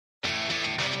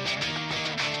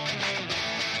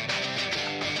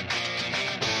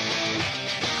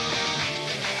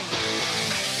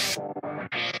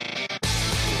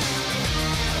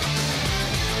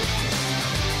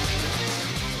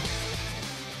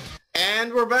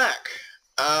And we're back.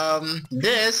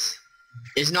 This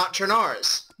is not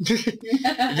Chernars.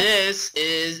 This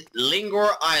is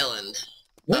Lingor Island.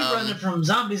 We're running from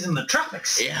zombies in the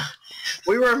tropics. Yeah.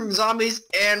 We run from zombies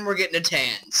and we're getting a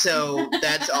tan, so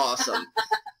that's awesome.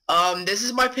 This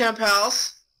is my pimp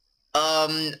house.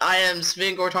 I am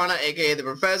Sven Cortana, aka the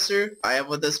Professor. I have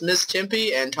with us Miss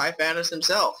Timpy and Typhanus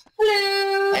himself.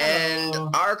 Hello!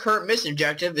 And our current mission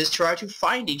objective is try to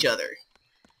find each other.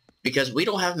 Because we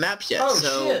don't have maps yet,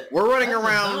 so shit. we're running That's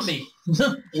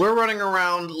around. We're running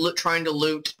around trying to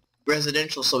loot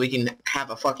residential so we can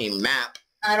have a fucking map.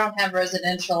 I don't have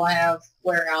residential, I have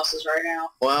warehouses right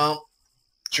now. Well,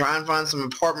 try and find some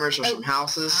apartments or some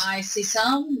houses. I see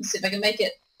some. Let's see if I can make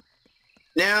it.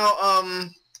 Now,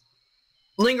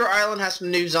 Lingor Island has some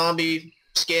new zombie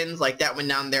skins, like that one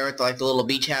down there with like the little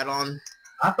beach hat on.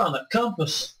 I found a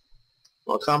compass.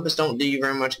 Well, compass don't do you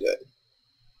very much good.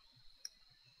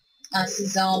 I see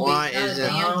zombies. Why Not a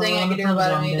isn't- damn thing I can do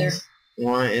about them either.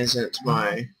 Why isn't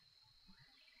my...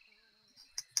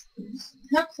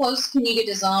 How close can you get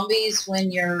to zombies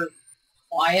when you're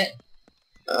quiet?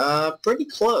 Pretty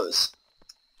close.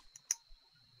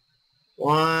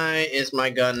 Why is my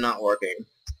gun not working?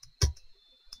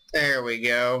 There we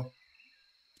go.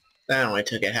 That only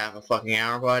took it half a fucking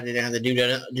hour, but I didn't have to do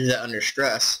that under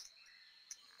stress.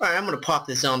 Alright, I'm gonna pop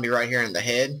this zombie right here in the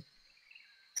head.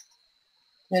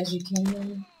 As you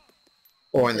can.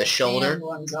 Or in the shoulder. And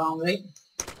one zombie.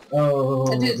 Oh,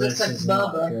 That dude looks this like is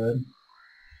not Bubba. good.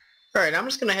 Alright, I'm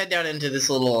just gonna head down into this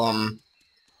little,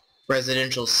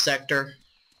 residential sector.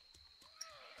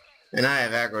 And I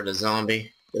have aggroed a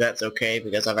zombie. But that's okay,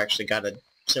 because I've actually got a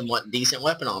somewhat decent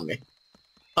weapon on me.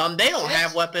 They don't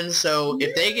have weapons, so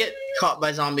if they get caught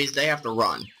by zombies, they have to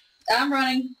run. I'm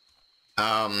running.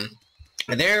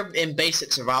 They're in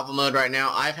basic survival mode right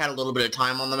now. I've had a little bit of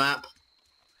time on the map.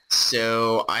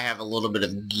 So I have a little bit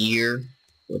of gear,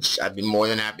 which I'd be more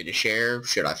than happy to share,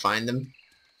 should I find them.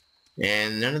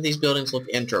 And none of these buildings look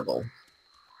enterable.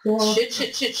 Shit.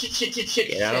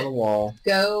 Get out of the wall.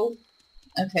 Go.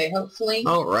 Okay, hopefully.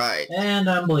 Alright. And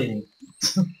I'm bleeding.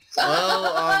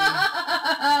 Well,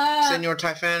 Senor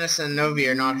Typhanus and Novi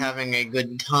are not having a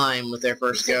good time with their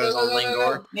first goes on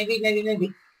Lingor. Maybe.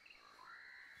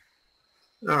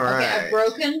 Alright. Okay, I've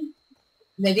broken.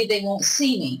 Maybe they won't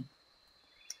see me.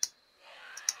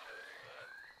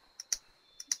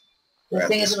 The Grab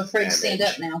thing is, this I'm afraid to stand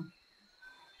bandage. up now.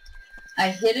 I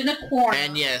hid in a corner.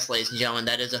 And yes, ladies and gentlemen,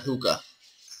 that is a hookah.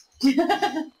 It's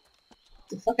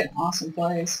a fucking awesome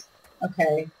place.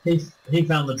 Okay. He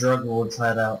found the drug lord's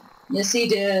hideout. Yes, he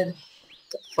did. What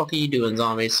the fuck are you doing,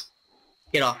 zombies?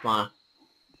 Get off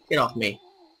me.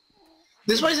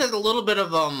 This place has a little bit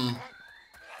of,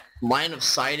 line of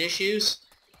sight issues.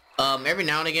 Every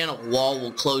now and again a wall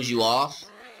will close you off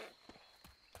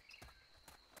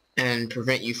and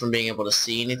prevent you from being able to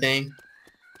see anything.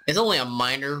 It's only a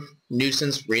minor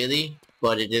nuisance, really,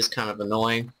 but it is kind of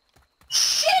annoying.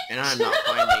 Shit! And I'm not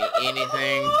finding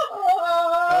anything.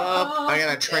 Oh, I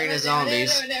got a train of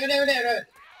zombies.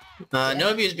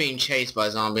 Novi is being chased by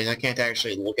zombies. I can't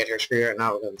actually look at her screen right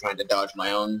now because I'm trying to dodge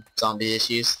my own zombie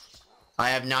issues. I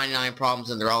have 99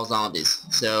 problems and they're all zombies,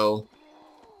 so...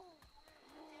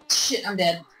 Shit, I'm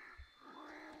dead.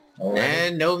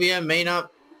 And Novia may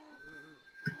not...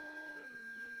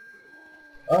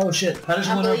 Oh shit, I just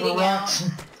I'm went over bleeding rocks.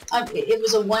 It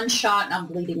was a one shot and I'm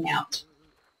bleeding out.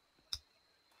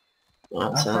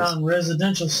 Well, I found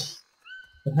residentials.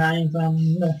 But I ain't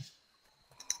found no.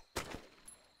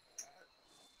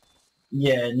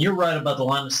 Yeah, and you're right about the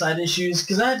line of sight issues,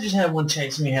 because I just had one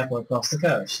chase me halfway across the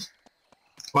coast.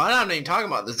 Well, I'm not even talking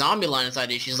about the zombie line of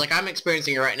sight issues. Like, I'm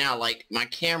experiencing it right now. Like, my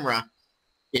camera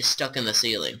is stuck in the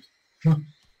ceiling.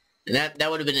 And that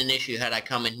would have been an issue had I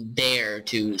come in there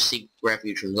to seek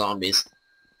refuge from zombies.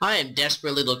 I am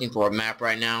desperately looking for a map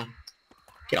right now.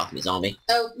 Get off me, zombie.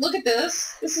 Oh, look at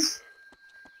this. This is...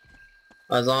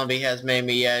 A zombie has made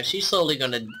me, she's slowly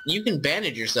gonna... You can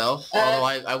bandage yourself, although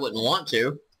I wouldn't want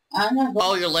to. I'm not going...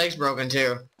 Oh, your leg's broken,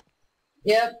 too.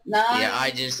 Yep, nice. Yeah,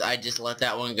 I just let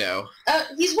that one go.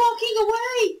 He's walking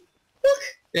away! Look!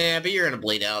 Yeah, but you're gonna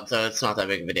bleed out, so it's not that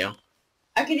big of a deal.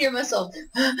 I can hear myself.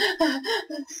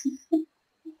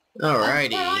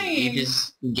 Alrighty, you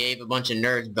just gave a bunch of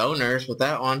nerds boners with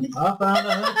that one. I found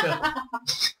a hookah.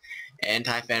 And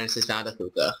Typhanus has found a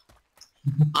hookah.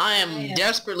 I am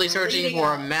desperately searching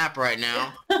for a map right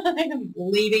now. I am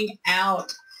bleeding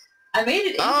out. I made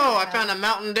it. Oh, I found a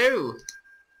Mountain Dew.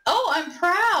 Oh, I'm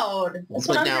proud. That's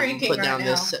what I'm drinking Put right down now.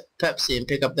 this Pepsi and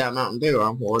pick up that Mountain Dew,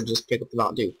 or just pick up the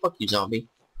Mountain Dew. Fuck you, zombie.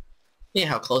 Yeah,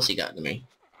 how close he got to me.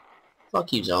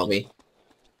 Fuck you, zombie.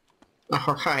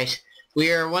 Alright.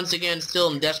 We are once again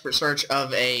still in desperate search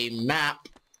of a map.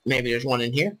 Maybe there's one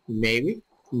in here. Maybe.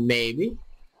 Maybe.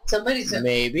 Somebody's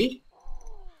Maybe.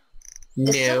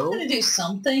 Is someone No. gonna do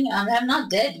something? I'm not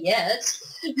dead yet.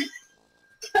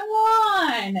 Come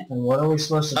on! And what are we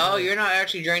supposed to do? Oh, you're not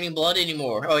actually draining blood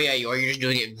anymore. Oh yeah, you are. You're just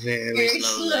doing it very, Very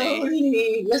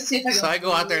slowly. Let's see if I can... So I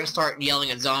go out there and start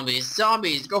yelling at zombies.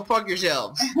 Zombies, go fuck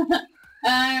yourselves.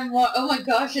 Oh my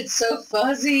gosh, it's so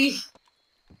fuzzy.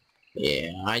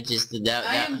 Yeah, I just did that.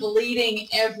 I am bleeding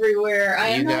everywhere. I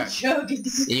am not joking.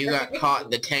 You got caught in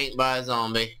the tank by a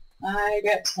zombie. I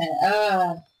got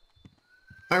 10.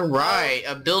 Alright,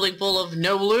 a building full of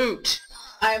no loot.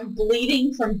 I'm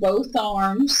bleeding from both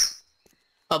arms.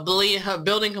 A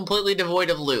building completely devoid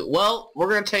of loot. Well,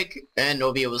 we're gonna take... And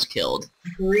Novia was killed.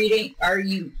 Reading...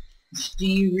 Do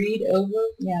you read over?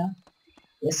 Yeah.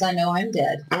 Yes, I know I'm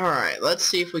dead. Alright, let's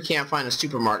see if we can't find a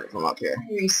supermarket from up here.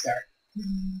 Restart.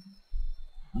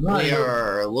 We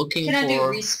are looking for... Can I do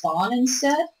respawn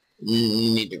instead?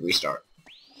 You need to restart.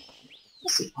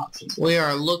 Let's see options. We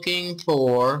are looking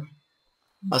for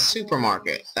a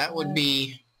supermarket. That would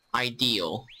be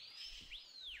ideal.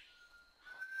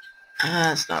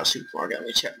 It's not a supermarket. Let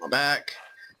me check my back.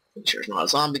 Make sure there's not a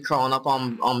zombie crawling up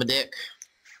on my dick.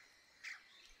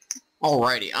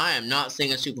 Alrighty, I am not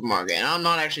seeing a supermarket, and I'm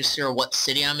not actually sure what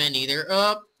city I'm in either.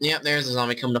 Oh, yep, there's a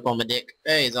zombie coming up on my dick.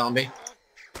 Hey, zombie.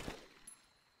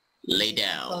 Lay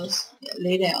down. Close. Yeah,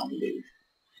 lay down, dude.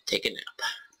 Take a nap.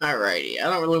 Alrighty, I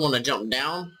don't really want to jump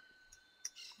down.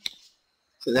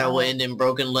 So that will end in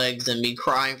broken legs and me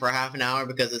crying for half an hour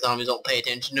because the zombies don't pay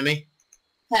attention to me.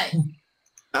 Hey.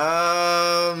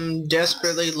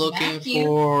 Desperately looking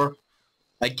for...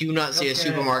 I do not see a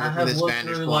supermarket from this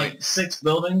vantage point. Like 6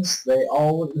 buildings. They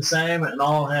all look the same and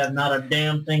all have not a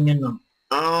damn thing in them.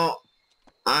 Oh,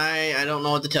 I don't know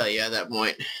what to tell you at that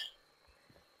point.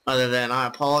 Other than I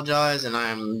apologize and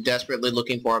I'm desperately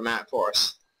looking for a map for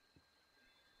us.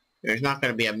 There's not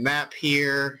going to be a map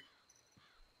here.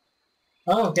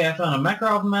 Oh, okay, I found a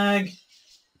Makarov mag.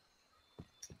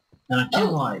 And a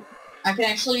kill light. I can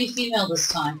actually be female this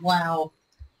time. Wow.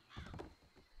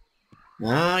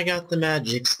 I got the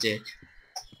magic stick.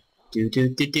 Do do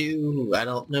do do. I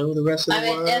don't know the rest of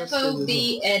the words. I'm an FOB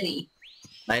Eddie.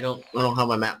 I don't have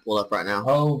my map pulled up right now.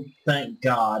 Oh, thank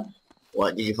God.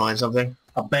 What, did you find something?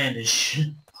 A bandage.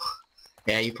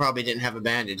 Yeah, you probably didn't have a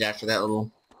bandage after that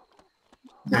little...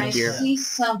 I see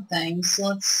something, so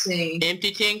let's see. Empty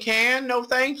tin can? No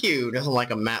thank you. Doesn't like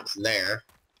a map's there.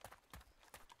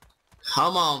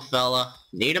 Come on, fella.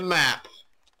 Need a map.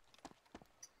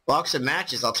 Box of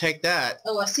matches, I'll take that.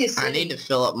 Oh, I see a city. I need to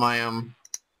fill up my,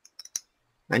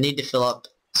 I need to fill up...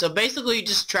 So basically, you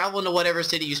just travel into whatever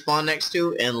city you spawn next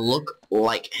to and look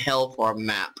like hell for a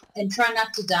map. And try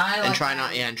not to die. And try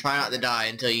not to die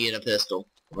until you get a pistol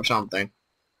or something.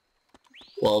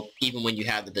 Well, even when you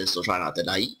have the pistol, try not to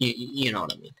die. You know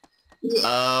what I mean.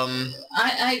 Yeah.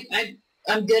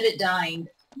 I'm good at dying.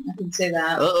 I can say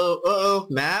that.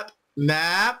 Map.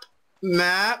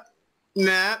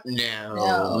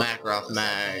 No. Makarov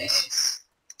mags.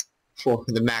 For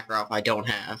the Makarov I don't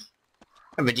have.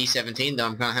 I have a D-17 though,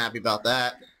 I'm kind of happy about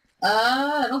that.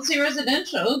 I don't see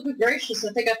residential. Oh, good gracious,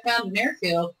 I think I found an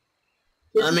airfield.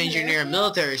 That means you're near a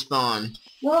military spawn.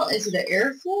 Well, is it an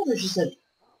airfield or just a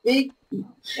big...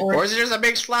 Or is it just a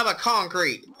big slab of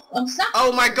concrete? Not...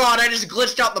 Oh my god, I just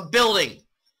glitched out the building!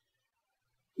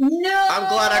 No! I'm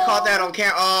glad I caught that on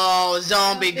camera. Oh,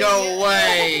 zombie, go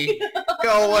away!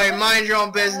 Go away, mind your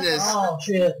own business. Oh,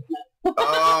 shit.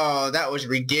 Oh, that was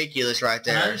ridiculous right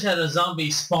there. And I just had a zombie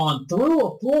spawn through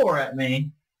a floor at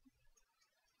me.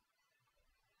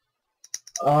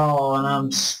 Oh, and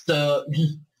I'm stuck.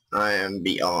 I am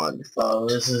beyond fucked. Oh,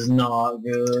 this is not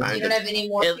good. You don't have any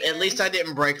more... At least I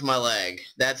didn't break my leg.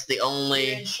 That's the only...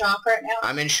 You're in shock right now?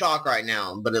 I'm in shock right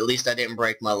now, but at least I didn't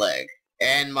break my leg.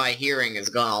 And my hearing is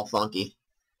gone all funky.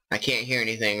 I can't hear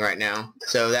anything right now.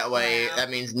 So that way,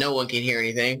 that means no one can hear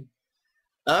anything.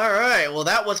 Alright, well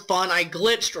that was fun. I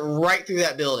glitched right through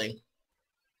that building.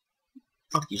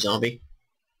 Fuck you, zombie.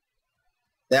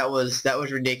 That was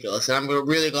ridiculous, and I'm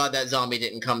really glad that zombie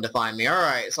didn't come to find me.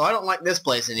 Alright, so I don't like this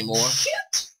place anymore.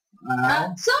 Shit!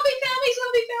 Zombie found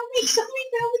me!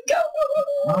 Go!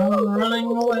 I'm running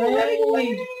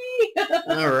away!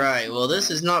 Alright, well this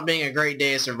is not being a great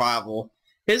day of survival.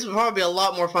 This would probably be a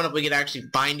lot more fun if we could actually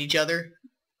find each other,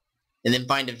 and then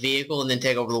find a vehicle, and then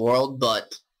take over the world,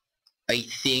 but I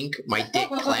think my dick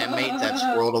clanmates have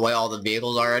squirreled away all the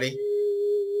vehicles already.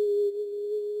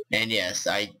 And yes,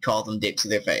 I call them dicks to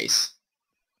their face.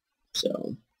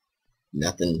 So,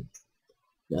 nothing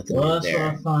Well, that's there.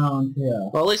 what I found, yeah.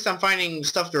 Well, at least I'm finding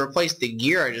stuff to replace the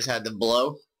gear I just had to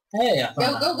blow. Hey, I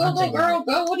found Go, girl,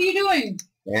 go. What are you doing?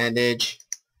 Bandage.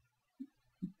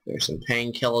 There's some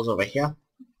painkillers over here.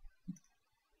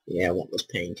 Yeah, I want those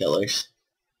painkillers.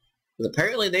 But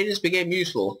apparently they just became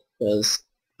useful, because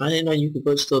I didn't know you could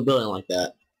glitch to a building like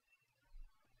that.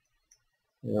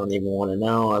 I don't even want to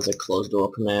know as a closed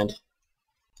door command.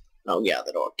 Oh, get out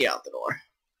the door, get out the door.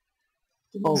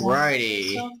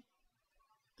 Alrighty.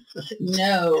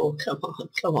 No.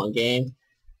 Come on, game.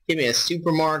 Give me a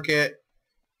supermarket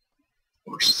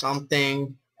or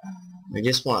something. I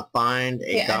just want to find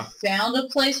a I found a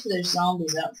place where there's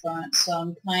zombies out front, so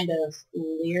I'm kind of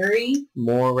leery.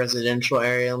 more residential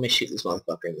area. Let me shoot this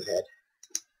motherfucker in the head.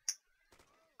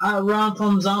 I run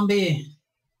from zombie.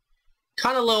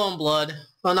 Kind of low on blood.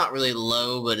 Well, not really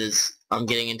low, but I'm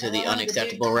getting into the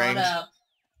unacceptable range.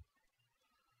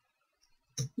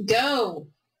 Go.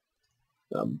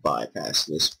 I'll bypass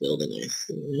this building, I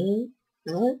think.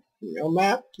 No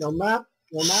map, no map,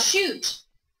 no map. Shoot.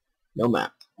 No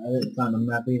map. I didn't find a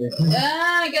map either.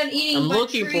 I got eating. I'm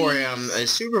looking for a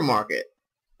supermarket.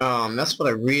 That's what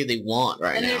I really want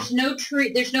right now. And there's no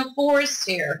tree. There's no forest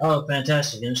here. Oh,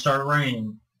 fantastic! And it started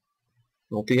raining.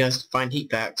 Hope you guys find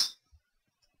heat packs.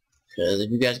 Because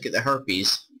if you guys get the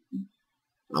herpes,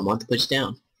 I want to put you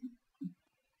down.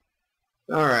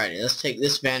 Alrighty, let's take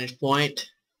this vantage point.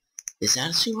 Is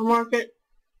that a supermarket?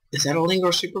 Is that a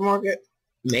Lingor supermarket?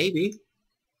 Maybe.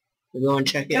 We'll go and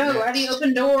check it Go. next. How do you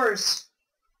open doors?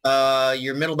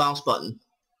 Your middle mouse button.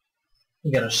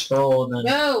 You gotta scroll and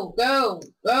then... Go.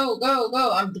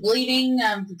 I'm bleeding.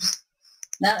 I'm just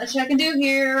not much I can do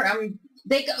here.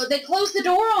 They closed the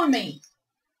door on me.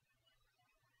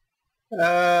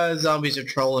 Zombies are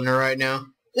trolling her right now.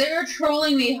 They're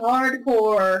trolling me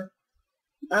hardcore.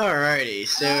 Alrighty,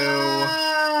 so...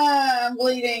 I'm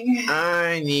bleeding.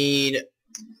 I need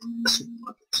a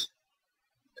supermarket.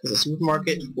 Because a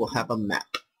supermarket will have a map.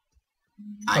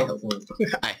 I hope.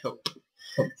 I hope.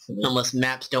 Unless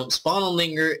maps don't spawn on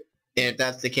Lingor, and if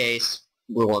that's the case,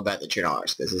 we're going back to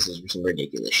Chernars, because this is some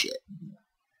ridiculous shit.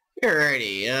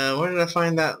 Alrighty, where did I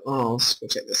find that? Oh, let's go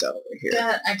check this out over here.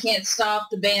 God, I can't stop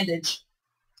the bandage.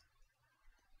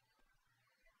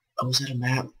 Oh, is that a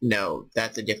map? No,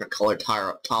 that's a different color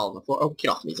tile on the floor. Oh, get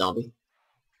off me, zombie.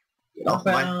 Get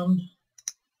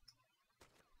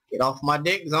off my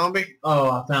dick, zombie.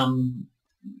 Oh, I found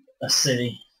a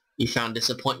city. You found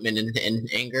disappointment and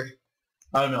anger?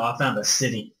 Oh no, I found a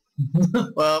city.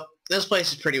 Well, this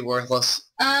place is pretty worthless.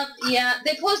 Yeah,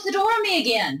 they closed the door on me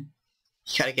again.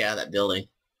 You gotta get out of that building.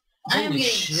 I am Holy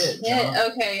getting shit, hit.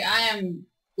 John. Okay, I am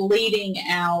bleeding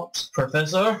out.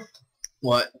 Professor?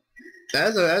 What?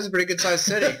 That's a pretty good sized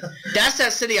city. That's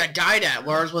that city I died at,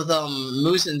 where I was with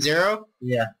Moose and Zero.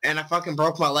 Yeah. And I fucking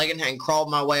broke my leg and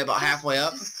crawled my way about halfway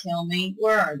up. Just kill me.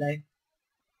 Where are they?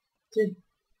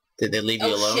 Did they leave you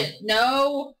alone? Oh shit,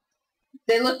 no.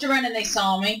 They looked around and they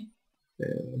saw me. Yeah.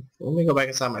 Let me go back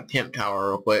inside my pimp tower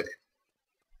real quick.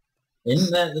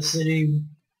 Isn't that the city?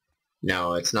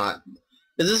 No, it's not.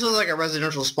 This was like a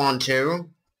residential spawn too,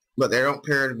 but there don't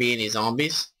appear to be any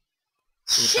zombies.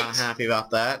 So I'm kind of happy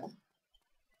about that.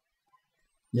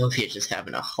 Milfie's just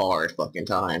having a hard fucking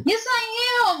time. Yes,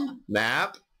 I am.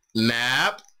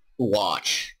 Map,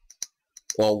 watch.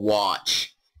 Well,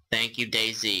 watch. Thank you,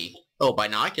 Daisy. Oh,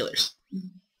 binoculars.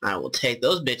 I will take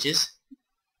those bitches.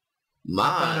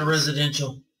 I found a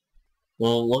residential.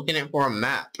 Well, looking at for a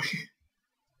map.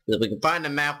 If we can find a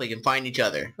map, we can find each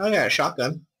other. I got a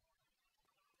shotgun.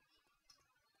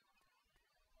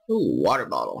 Ooh, water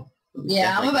bottle.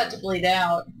 Yeah, I'm about to bleed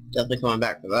out. Definitely coming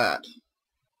back for that.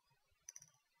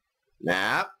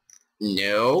 Map.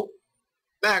 Nope.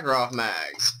 Magroff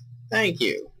mags. Thank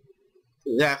you.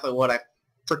 Exactly what I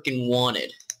freaking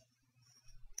wanted.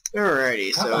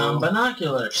 Alrighty, I found so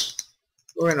binoculars.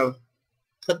 we're gonna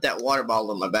put that water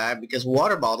bottle in my bag because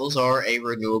water bottles are a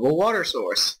renewable water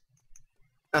source.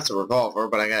 That's a revolver,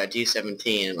 but I got a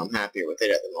G17 and I'm happier with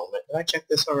it at the moment. Did I check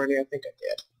this already? I think I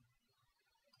did.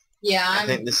 Yeah,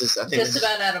 I'm just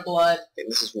about out of blood. I think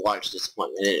this is watch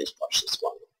disappointment. It is watch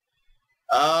disappointment.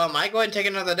 I go ahead and take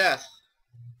another death.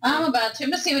 I'm about to.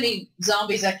 I'm gonna see how many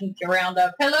zombies I can round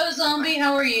up. Hello, zombie.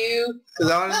 How are you?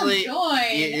 Because honestly, Join.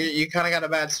 you kind of got a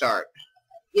bad start.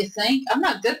 You think? I'm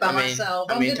not good by myself.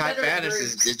 I I'm mean, good Ty better at Fannis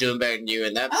groups. is doing better than you,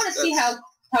 and that's... I want to see how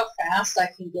fast I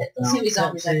can get. See how many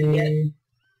zombies I can get.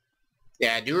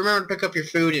 Yeah, do remember to pick up your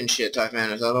food and shit, Ty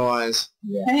Fannis. Otherwise,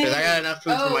 Yeah. because I got enough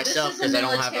food for myself because I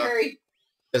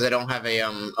don't have a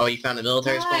Oh, you found the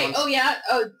military spawns? Oh yeah.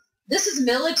 Oh, this is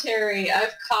military. I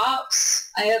have cops.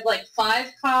 I have like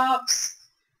 5 cops.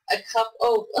 A cup.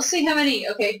 Oh, let's see how many.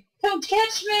 Okay, come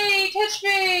catch me. Catch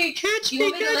me. Catch You me,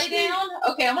 want me to lay down?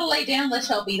 Okay, I'm gonna lay down. Let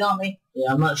y'all beat on me.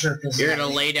 Yeah, I'm not sure if this You're is...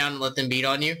 gonna lay down and let them beat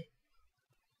on you?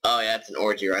 Oh yeah, that's an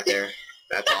orgy right there.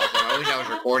 That's awesome. I wish I was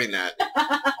recording that.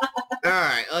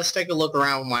 Alright, let's take a look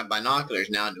around with my binoculars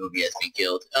now. Nobody has been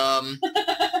killed.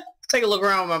 Let's take a look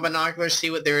around with my binoculars,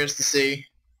 see what there is to see.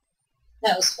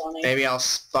 That was funny. Maybe I'll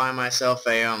find myself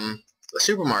a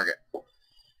supermarket.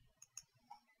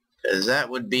 Because that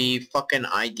would be fucking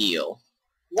ideal.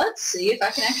 Let's see if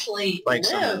I can actually Like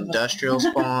some live. industrial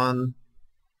spawn.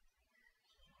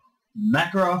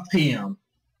 Makarov PM.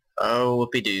 Oh,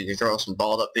 whoopee-doo. You can throw some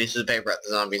balled up pieces of paper at the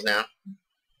zombies now.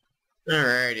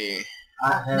 Alrighty.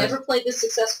 I have... Never played this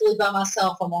successfully by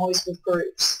myself. I'm always with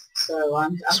groups. So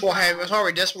That's why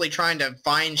we're desperately trying to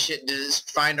find shit to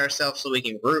just find ourselves so we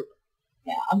can group.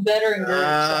 Yeah, I'm better in groups.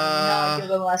 I'm not good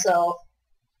by myself.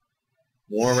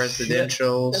 More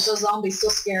residentials. Those zombies still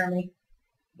scare me.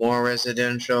 More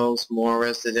residentials. More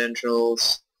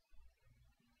residentials.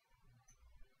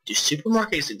 Do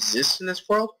supermarkets exist in this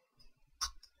world?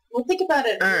 Well, think about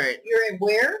it. Alright. You're in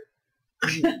where?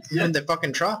 I'm in the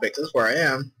fucking tropics. That's where I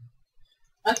am.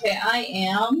 Okay, I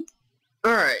am.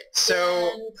 Alright,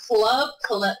 so... in Club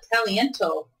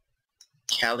Caliento.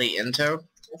 Caliento?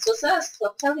 That's what it says.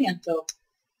 Club Caliento.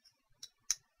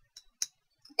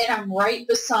 And I'm right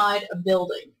beside a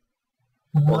building.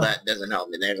 Well, that doesn't help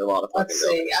me. There's a lot of fucking Let's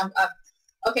see. buildings.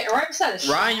 Okay, right beside a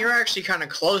shop. Ryan, you're actually kind of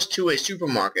close to a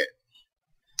supermarket.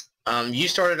 You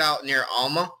started out near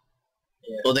Alma.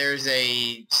 Yeah. Well, there's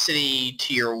a city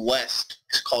to your west.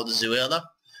 It's called Zuela.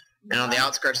 And on the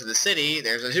outskirts of the city,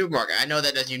 there's a supermarket. I know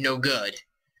that does you no good.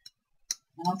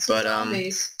 But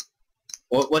zombies.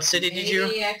 What city did you?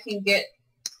 Maybe I can get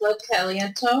Club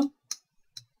Caliento.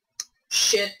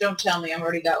 Shit, don't tell me. I've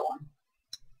already got one.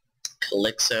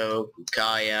 Calixo,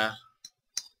 Gaia.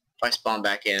 If I spawn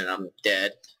back in and I'm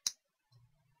dead.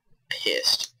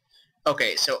 Pissed.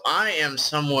 Okay, so I am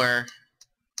somewhere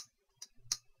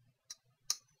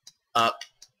up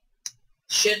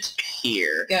Shit.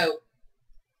 here. Go.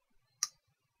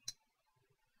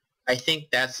 I think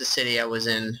that's the city I was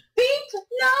in. Beep!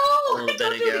 No! A little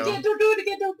Don't bit do it ago. again! Don't do it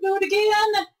again! Don't do it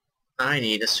again! I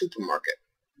need a supermarket.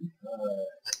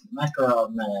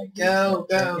 Makarov mag. Go,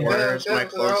 go, Where's go, my go,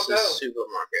 closest go.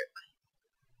 supermarket?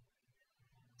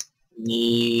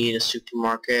 Need a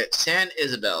supermarket. San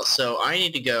Isabel. So I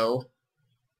need to go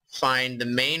find the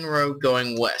main road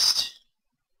going west.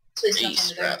 Please don't tell East,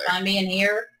 me they're going rather. to find me in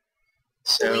here.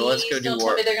 So Please let's go do don't tell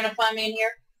work. me they're going to find me in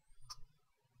here.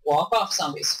 Walk off,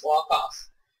 zombies. Walk off.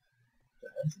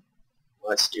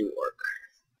 Let's do work.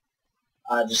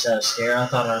 I just had a scare. I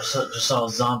thought I just saw a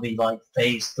zombie like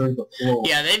phase through the floor.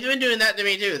 Yeah, they've been doing that to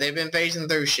me too. They've been phasing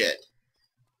through shit.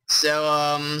 So,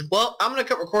 well, I'm gonna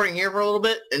cut recording here for a little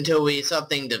bit until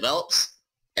something develops,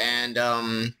 and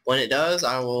when it does,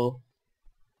 I will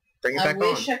bring it I back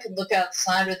wish on. I could look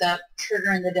outside without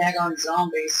triggering the daggone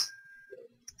zombies.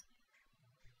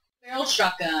 Barrel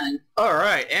shotgun. All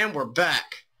right, and we're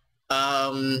back.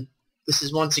 This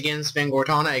is once again Sven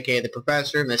Cortana, aka the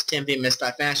Professor. Miss Tempe, Miss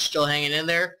Typhash still hanging in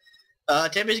there.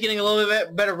 Tempe's getting a little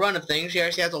bit better run of things. She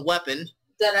actually has a weapon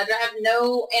That I don't have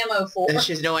no ammo for. that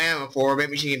she has no ammo for.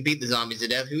 Maybe she can beat the zombies to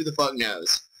death. Who the fuck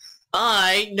knows?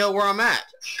 I know where I'm at.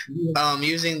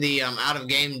 Using the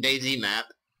out-of-game DayZ map,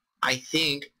 I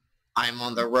think I'm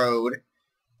on the road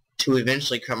to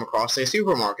eventually come across a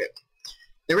supermarket.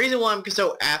 The reason why I'm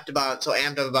so amped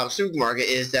up about a supermarket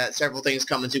is that several things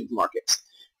come in supermarkets.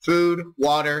 Food,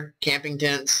 water, camping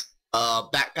tents,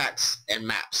 backpacks, and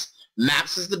maps.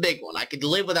 Maps is the big one. I could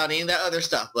live without any of that other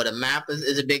stuff, but a map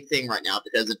is a big thing right now,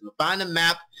 because if I find a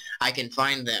map, I can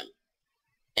find them.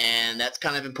 And that's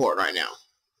kind of important right now.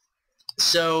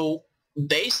 So,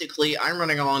 basically, I'm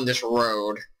running along this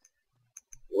road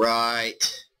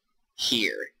right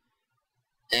here.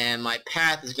 And my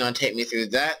path is going to take me through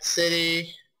that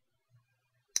city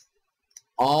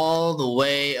all the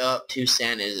way up to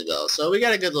San Isabel. So we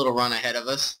got a good little run ahead of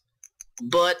us.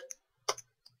 But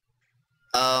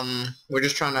we're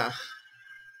just trying to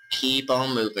keep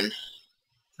on moving.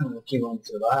 Keep on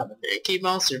surviving. Keep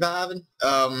on surviving.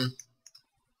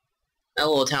 That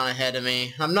little town ahead of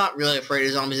me. I'm not really afraid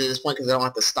of zombies at this point because I don't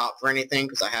have to stop for anything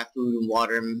because I have food and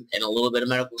water and a little bit of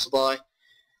medical supply.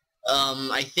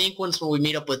 I think once when we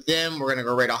meet up with them, we're going to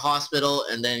go raid a hospital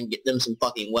and then get them some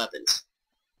fucking weapons.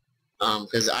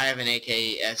 Because I have an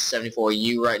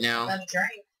AK-74U right now. Got a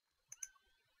drink.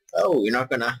 Oh, you're not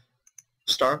going to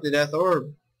starve to death or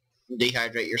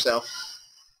dehydrate yourself.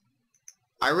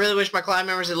 I really wish my client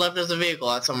members had left us a vehicle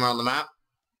out somewhere on the map.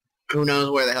 Who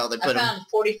knows where the hell they put them. I found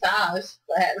 45,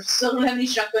 but I still don't have any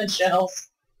shotgun shells.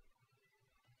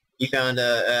 You found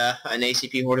an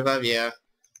ACP-45? Yeah.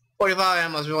 45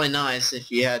 ammo is really nice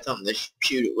if you had something to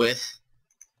shoot it with.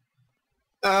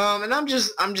 And I'm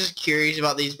just curious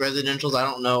about these residentials. I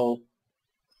don't know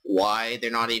why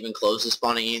they're not even close to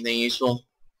spawning anything useful.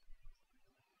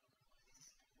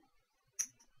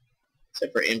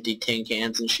 Except for empty tin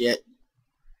cans and shit.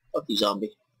 Fuck you,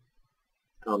 zombie.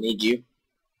 I don't need you.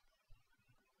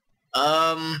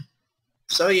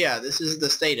 So yeah, this is the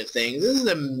state of things. This is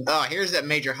the, here's that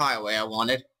major highway I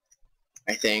wanted.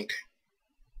 I think.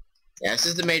 Yeah, this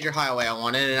is the major highway I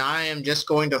wanted, and I am just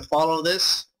going to follow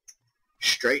this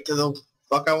straight to the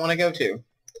fuck I want to go to.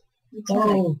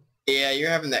 Oh. Yeah, you're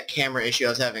having that camera issue I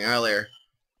was having earlier.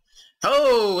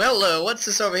 Oh, hello, what's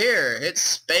this over here? It's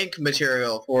spank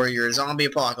material for your zombie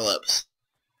apocalypse.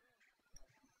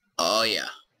 Oh yeah.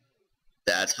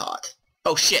 That's hot.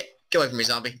 Oh shit, get away from me,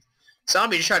 zombie.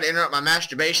 Zombie just tried to interrupt my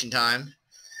masturbation time.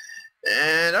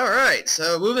 And alright,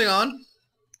 so moving on.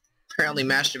 Apparently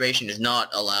masturbation is not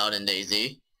allowed in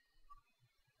DayZ.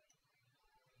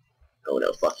 Oh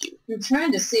no, fuck you. I'm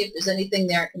trying to see if there's anything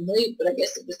there I can loot, but I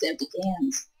guess it's just empty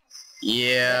cans.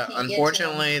 Yeah,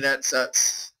 unfortunately that's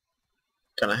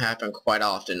gonna happen quite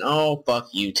often. Oh, fuck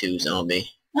you too, zombie.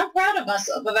 I'm proud of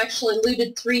myself. I've actually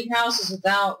looted 3 houses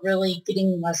without really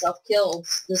getting myself killed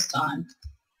this time.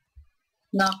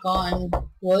 Knock on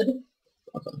wood.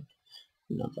 Okay.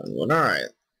 Knock on wood, alright.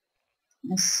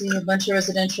 I see a bunch of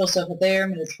residentials over there.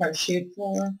 I'm going to try to shoot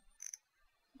for.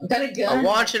 I've got a gun. A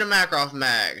watch and a Makarov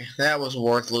mag. That was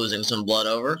worth losing some blood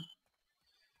over.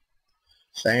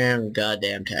 Fan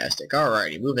goddamn tastic.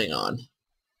 Alrighty, moving on.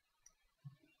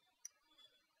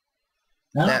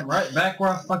 Now I'm right back where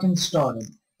I fucking started.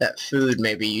 That food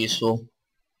may be useful.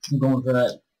 I'm going for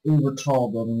that uber tall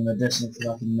building in the distance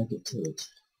so I can make it to it.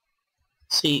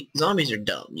 See, zombies are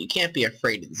dumb. You can't be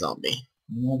afraid of the zombie.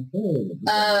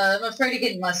 I'm afraid of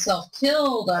getting myself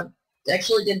killed. I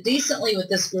actually did decently with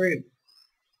this group.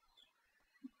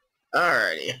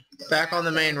 Alrighty. Back on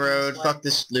the main road. Fuck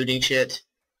this looting shit.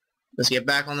 Let's get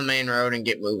back on the main road and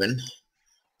get moving.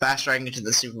 Faster I can get to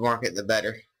the supermarket, the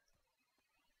better.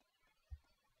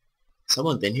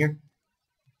 Someone been here?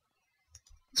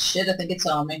 Shit, I think it's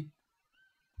on me.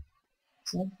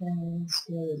 Okay, let's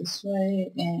go this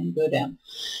way and go down.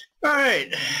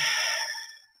 Alright.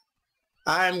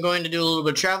 I'm going to do a little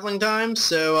bit of traveling time,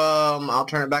 so I'll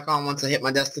turn it back on once I hit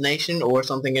my destination or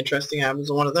something interesting happens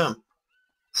to one of them.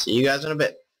 See you guys in a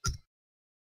bit.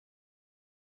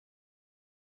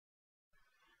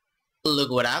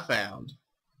 Look what I found.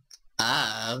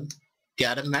 I've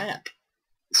got a map.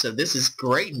 So this is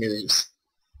great news.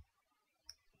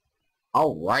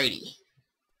 Alrighty.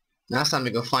 Now it's time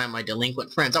to go find my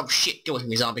delinquent friends. Oh shit, get away from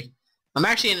me, zombie. I'm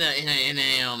actually in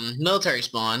a military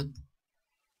spawn.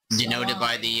 Denoted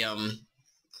by the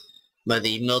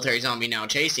military zombie now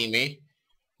chasing me.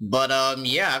 But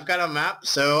yeah, I've got a map,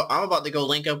 so I'm about to go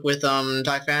link up with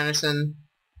Typhanus.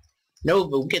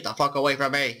 No, get the fuck away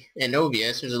from me. And Novia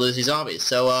as soon as I lose these zombies.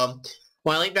 So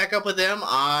when I link back up with them,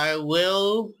 I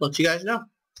will let you guys know.